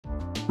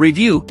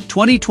Review: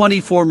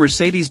 2024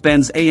 Mercedes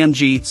Benz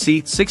AMG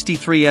C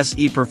 63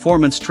 SE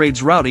Performance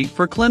trades rowdy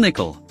for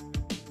clinical.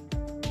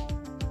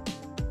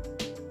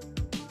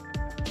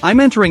 I'm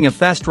entering a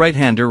fast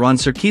right-hander on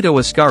Circuito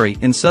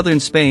Ascari in southern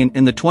Spain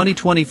in the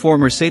 2024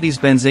 Mercedes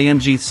Benz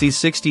AMG C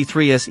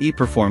 63 SE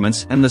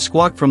Performance, and the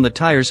squawk from the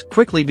tires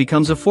quickly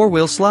becomes a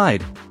four-wheel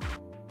slide.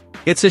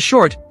 It's a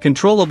short,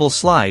 controllable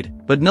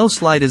slide, but no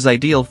slide is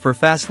ideal for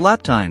fast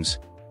lap times.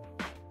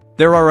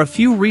 There are a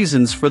few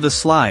reasons for the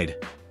slide.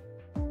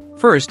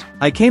 First,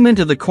 I came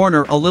into the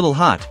corner a little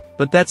hot,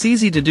 but that's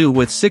easy to do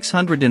with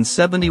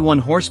 671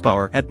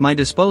 horsepower at my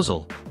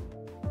disposal.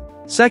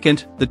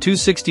 Second, the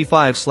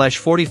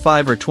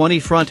 265/45 or 20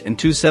 front and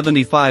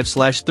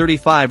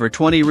 275/35 or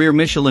 20 rear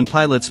Michelin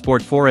Pilot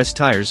Sport 4S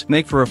tires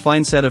make for a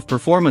fine set of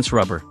performance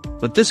rubber,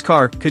 but this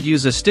car could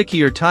use a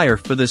stickier tire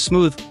for the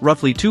smooth,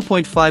 roughly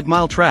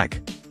 2.5-mile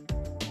track.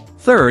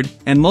 Third,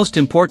 and most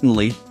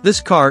importantly, this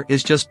car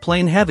is just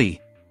plain heavy.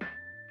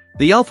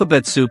 The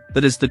alphabet soup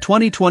that is the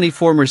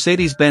 2024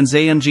 Mercedes-Benz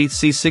AMG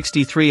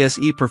C63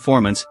 SE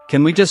Performance,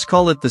 can we just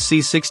call it the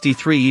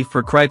C63E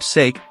for cripe's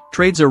sake,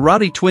 trades a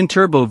rowdy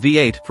twin-turbo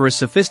V8 for a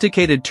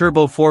sophisticated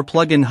Turbo 4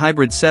 plug-in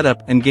hybrid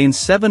setup and gains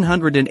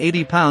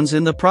 780 pounds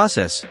in the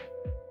process.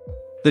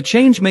 The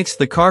change makes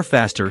the car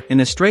faster in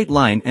a straight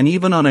line and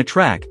even on a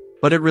track,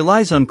 but it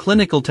relies on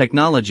clinical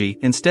technology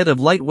instead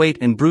of lightweight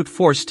and brute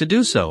force to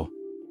do so.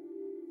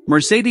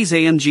 Mercedes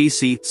AMG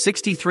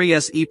C63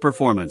 SE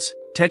Performance.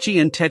 Tetchy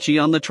and tetchy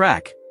on the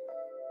track.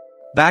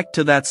 Back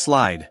to that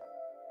slide.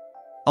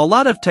 A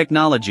lot of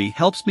technology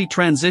helps me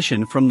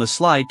transition from the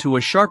slide to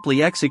a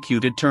sharply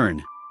executed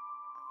turn.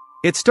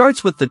 It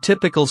starts with the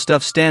typical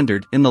stuff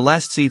standard in the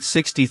last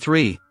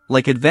C63,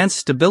 like advanced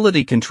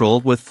stability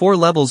control with 4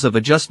 levels of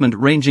adjustment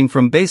ranging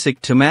from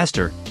basic to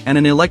master, and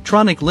an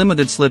electronic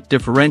limited slip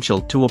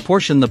differential to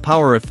apportion the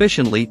power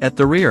efficiently at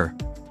the rear.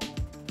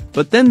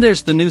 But then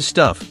there's the new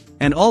stuff,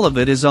 and all of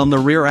it is on the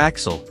rear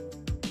axle.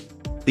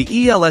 The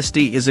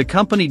ELSD is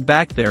accompanied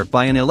back there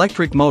by an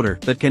electric motor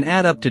that can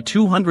add up to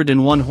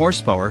 201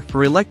 horsepower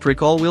for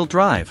electric all-wheel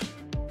drive.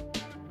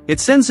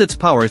 It sends its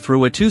power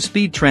through a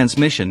 2-speed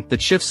transmission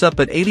that shifts up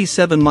at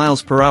 87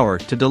 miles per hour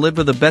to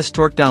deliver the best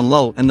torque down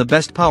low and the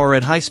best power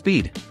at high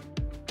speed.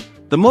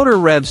 The motor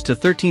revs to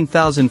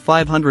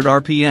 13,500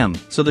 RPM,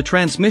 so the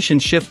transmission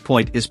shift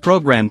point is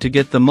programmed to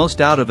get the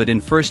most out of it in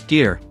first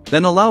gear,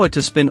 then allow it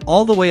to spin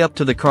all the way up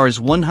to the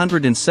car's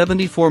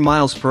 174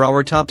 miles per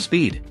hour top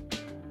speed.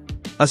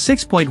 A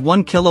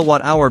 6.1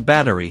 kilowatt-hour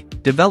battery,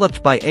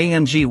 developed by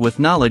AMG with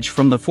knowledge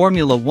from the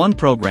Formula 1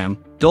 program,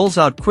 doles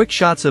out quick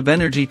shots of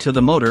energy to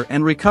the motor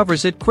and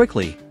recovers it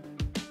quickly.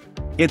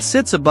 It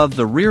sits above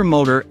the rear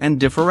motor and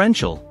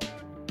differential.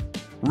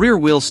 Rear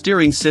wheel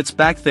steering sits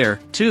back there,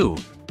 too.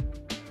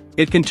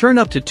 It can turn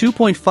up to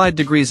 2.5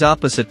 degrees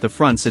opposite the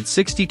fronts at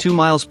 62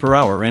 miles per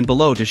hour and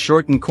below to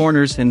shorten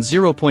corners, and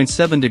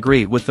 0.7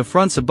 degree with the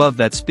fronts above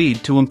that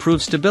speed to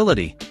improve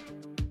stability.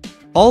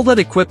 All that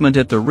equipment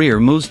at the rear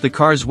moves the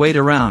car's weight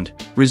around,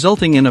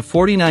 resulting in a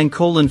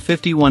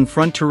 49:51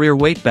 front-to-rear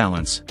weight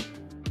balance.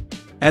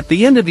 At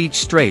the end of each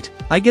straight,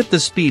 I get the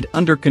speed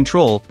under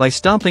control by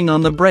stomping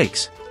on the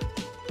brakes.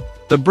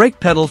 The brake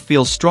pedal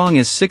feels strong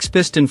as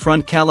 6-piston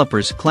front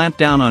calipers clamp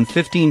down on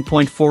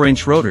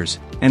 15.4-inch rotors,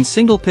 and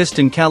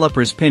single-piston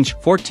calipers pinch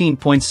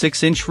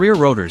 14.6-inch rear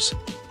rotors.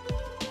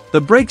 The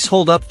brakes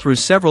hold up through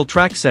several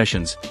track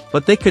sessions,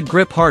 but they could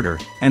grip harder,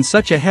 and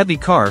such a heavy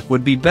car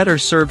would be better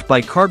served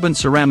by carbon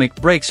ceramic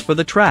brakes for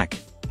the track.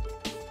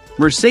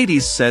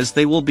 Mercedes says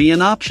they will be an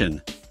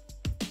option.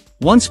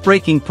 Once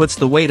braking puts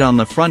the weight on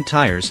the front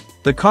tires,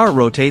 the car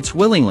rotates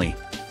willingly.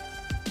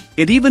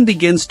 It even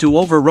begins to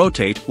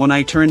over-rotate when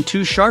I turn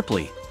too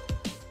sharply.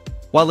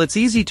 While it's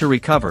easy to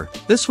recover,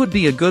 this would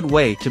be a good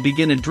way to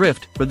begin a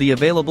drift for the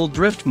available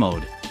drift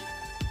mode.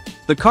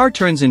 The car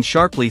turns in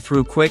sharply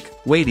through quick,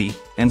 weighty,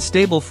 and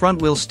stable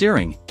front-wheel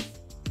steering.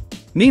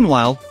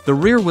 Meanwhile, the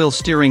rear-wheel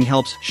steering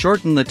helps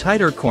shorten the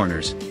tighter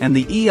corners, and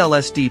the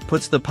ELSD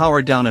puts the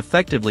power down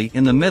effectively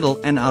in the middle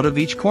and out of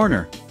each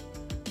corner.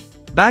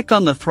 Back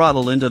on the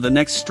throttle into the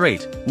next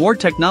straight, more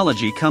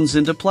technology comes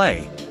into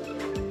play.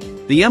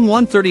 The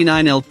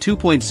M139L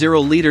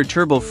 2.0-liter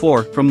Turbo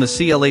 4 from the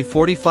CLA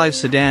 45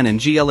 sedan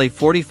and GLA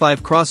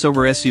 45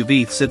 crossover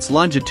SUV sits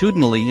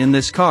longitudinally in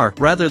this car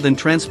rather than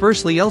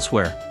transversely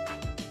elsewhere.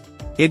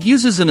 It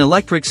uses an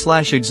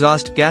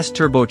electric/exhaust gas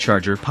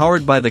turbocharger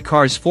powered by the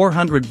car's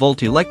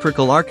 400-volt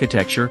electrical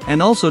architecture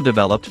and also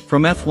developed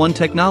from F1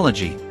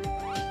 technology.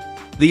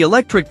 The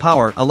electric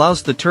power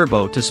allows the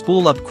turbo to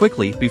spool up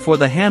quickly before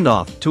the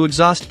handoff to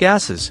exhaust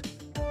gases.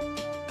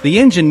 The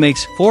engine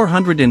makes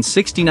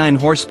 469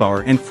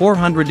 horsepower and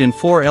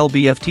 404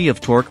 lb-ft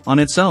of torque on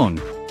its own.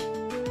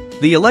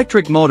 The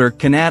electric motor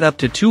can add up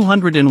to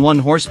 201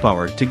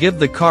 horsepower to give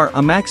the car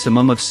a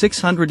maximum of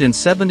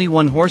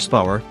 671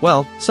 horsepower,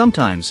 well,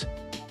 sometimes.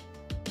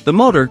 The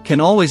motor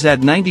can always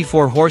add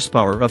 94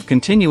 horsepower of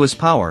continuous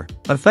power,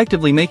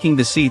 effectively making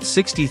the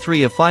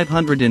C63 a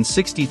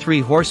 563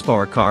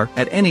 horsepower car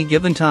at any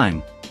given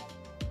time.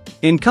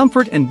 In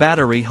comfort and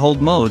battery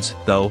hold modes,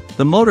 though,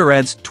 the motor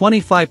adds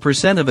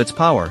 25% of its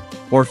power,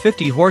 or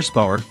 50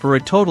 horsepower for a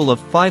total of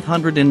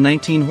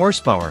 519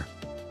 horsepower.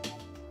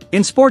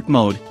 In sport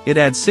mode, it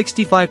adds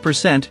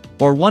 65%,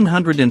 or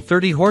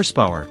 130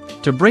 horsepower,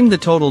 to bring the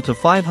total to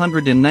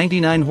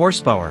 599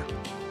 horsepower.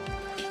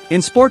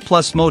 In Sport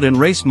Plus mode and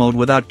race mode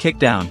without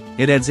kickdown,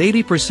 it adds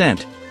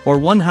 80%, or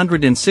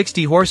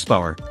 160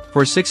 horsepower,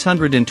 for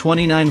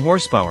 629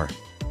 horsepower.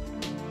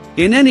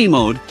 In any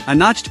mode, a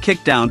notched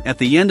kickdown at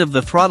the end of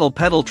the throttle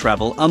pedal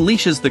travel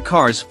unleashes the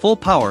car's full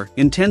power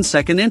in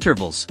 10-second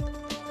intervals.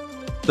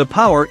 The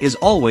power is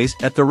always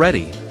at the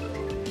ready.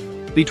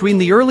 Between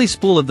the early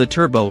spool of the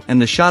turbo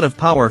and the shot of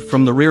power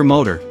from the rear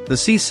motor, the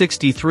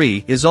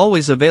C63 is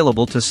always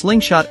available to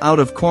slingshot out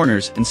of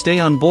corners and stay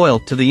on boil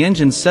to the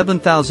engine's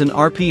 7,000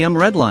 RPM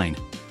redline.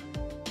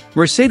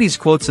 Mercedes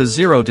quotes a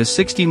 0 to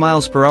 60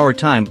 miles per hour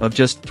time of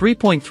just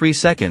 3.3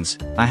 seconds,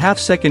 a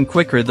half-second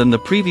quicker than the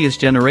previous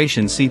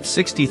generation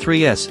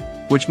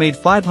C63S, which made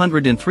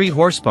 503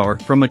 horsepower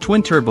from a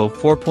twin-turbo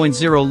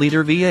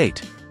 4.0-liter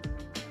V8.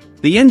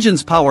 The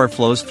engine's power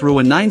flows through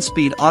a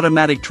 9-speed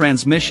automatic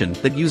transmission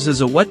that uses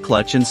a wet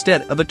clutch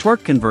instead of a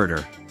torque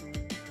converter.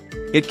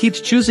 It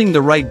keeps choosing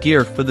the right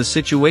gear for the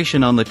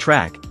situation on the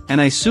track, and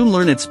I soon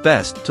learn it's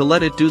best to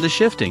let it do the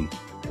shifting.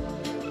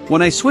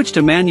 When I switch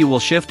to manual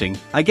shifting,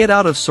 I get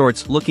out of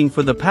sorts looking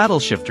for the paddle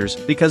shifters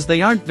because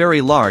they aren't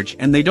very large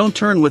and they don't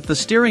turn with the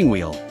steering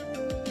wheel.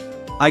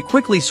 I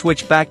quickly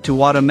switch back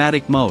to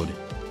automatic mode.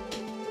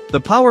 The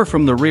power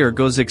from the rear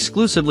goes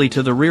exclusively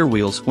to the rear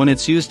wheels when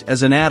it's used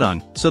as an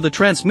add-on, so the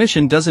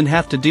transmission doesn't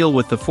have to deal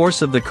with the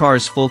force of the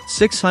car's full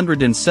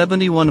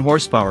 671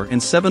 horsepower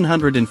and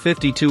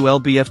 752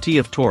 lb-ft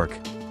of torque.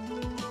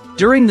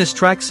 During this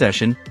track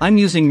session, I'm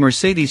using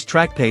Mercedes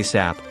TrackPace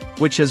app,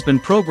 which has been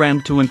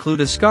programmed to include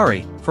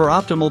Ascari for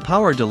optimal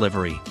power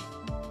delivery.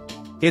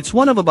 It's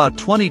one of about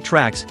 20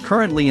 tracks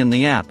currently in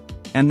the app,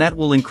 and that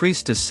will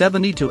increase to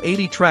 70 to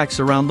 80 tracks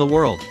around the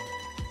world.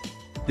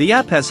 The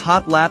app has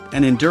hot lap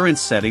and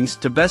endurance settings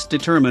to best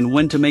determine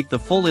when to make the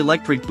full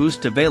electric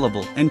boost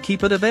available and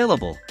keep it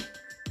available.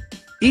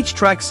 Each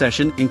track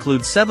session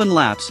includes 7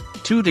 laps,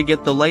 2 to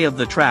get the lay of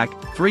the track,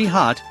 3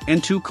 hot,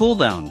 and 2 cool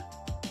down.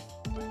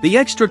 The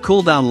extra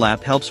cooldown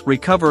lap helps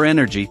recover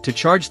energy to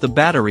charge the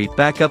battery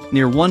back up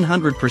near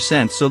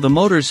 100% so the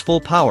motor's full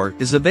power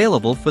is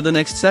available for the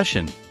next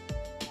session.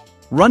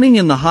 Running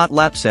in the hot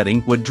lap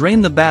setting would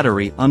drain the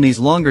battery on these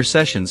longer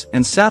sessions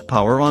and sap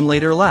power on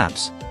later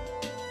laps.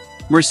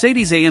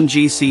 Mercedes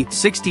AMG C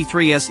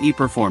 63 SE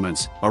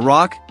Performance, a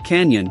rock,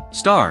 canyon,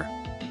 star.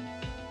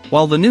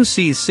 While the new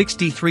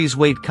C63's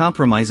weight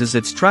compromises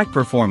its track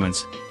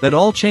performance, that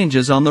all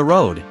changes on the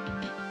road.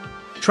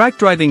 Track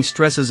driving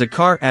stresses a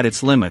car at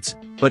its limits,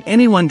 but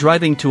anyone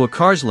driving to a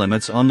car's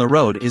limits on the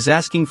road is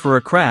asking for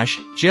a crash,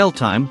 jail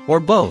time, or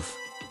both.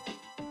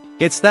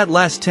 It's that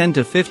last 10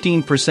 to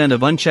 15%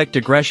 of unchecked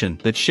aggression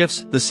that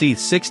shifts the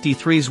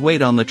C63's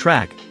weight on the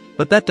track,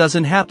 but that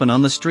doesn't happen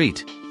on the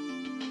street.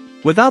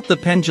 Without the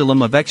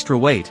pendulum of extra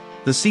weight,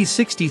 the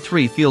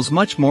C63 feels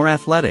much more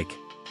athletic.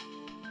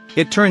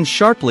 It turns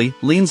sharply,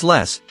 leans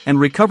less, and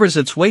recovers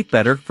its weight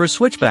better for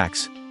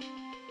switchbacks.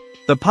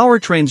 The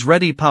powertrain's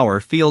ready power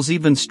feels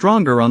even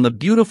stronger on the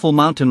beautiful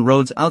mountain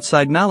roads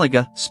outside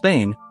Malaga,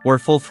 Spain, where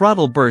full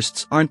throttle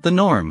bursts aren't the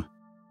norm.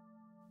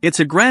 It's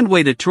a grand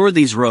way to tour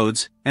these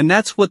roads, and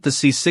that's what the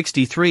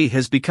C63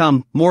 has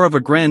become, more of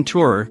a grand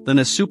tourer than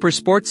a super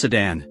sport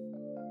sedan.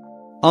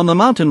 On the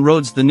mountain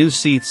roads, the new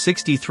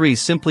C63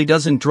 simply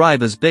doesn't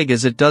drive as big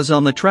as it does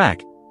on the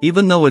track,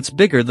 even though it's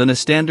bigger than a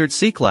standard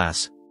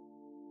C-Class.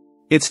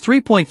 It's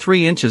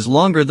 3.3 inches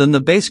longer than the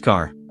base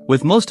car,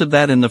 with most of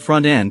that in the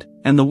front end,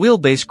 and the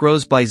wheelbase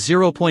grows by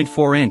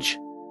 0.4 inch.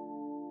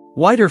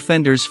 Wider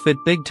fenders fit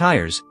big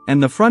tires,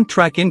 and the front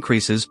track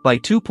increases by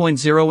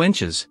 2.0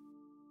 inches.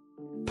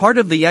 Part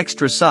of the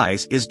extra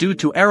size is due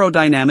to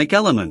aerodynamic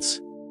elements.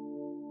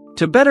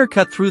 To better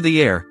cut through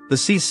the air, the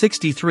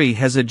C63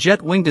 has a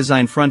jet wing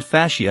design front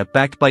fascia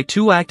backed by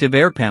 2 active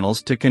air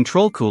panels to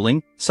control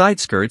cooling, side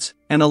skirts,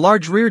 and a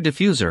large rear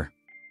diffuser.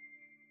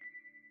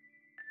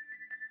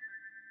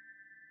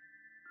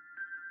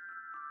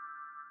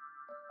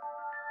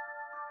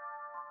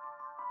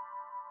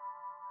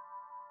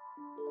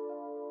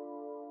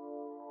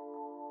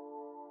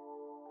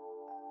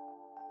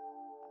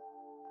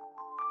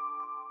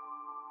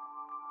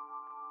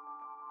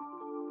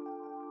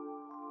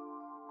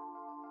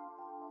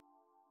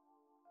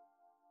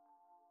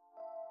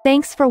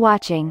 Thanks for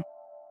watching.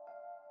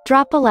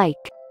 Drop a like,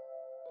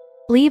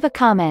 leave a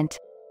comment,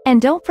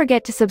 and don't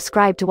forget to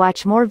subscribe to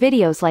watch more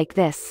videos like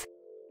this.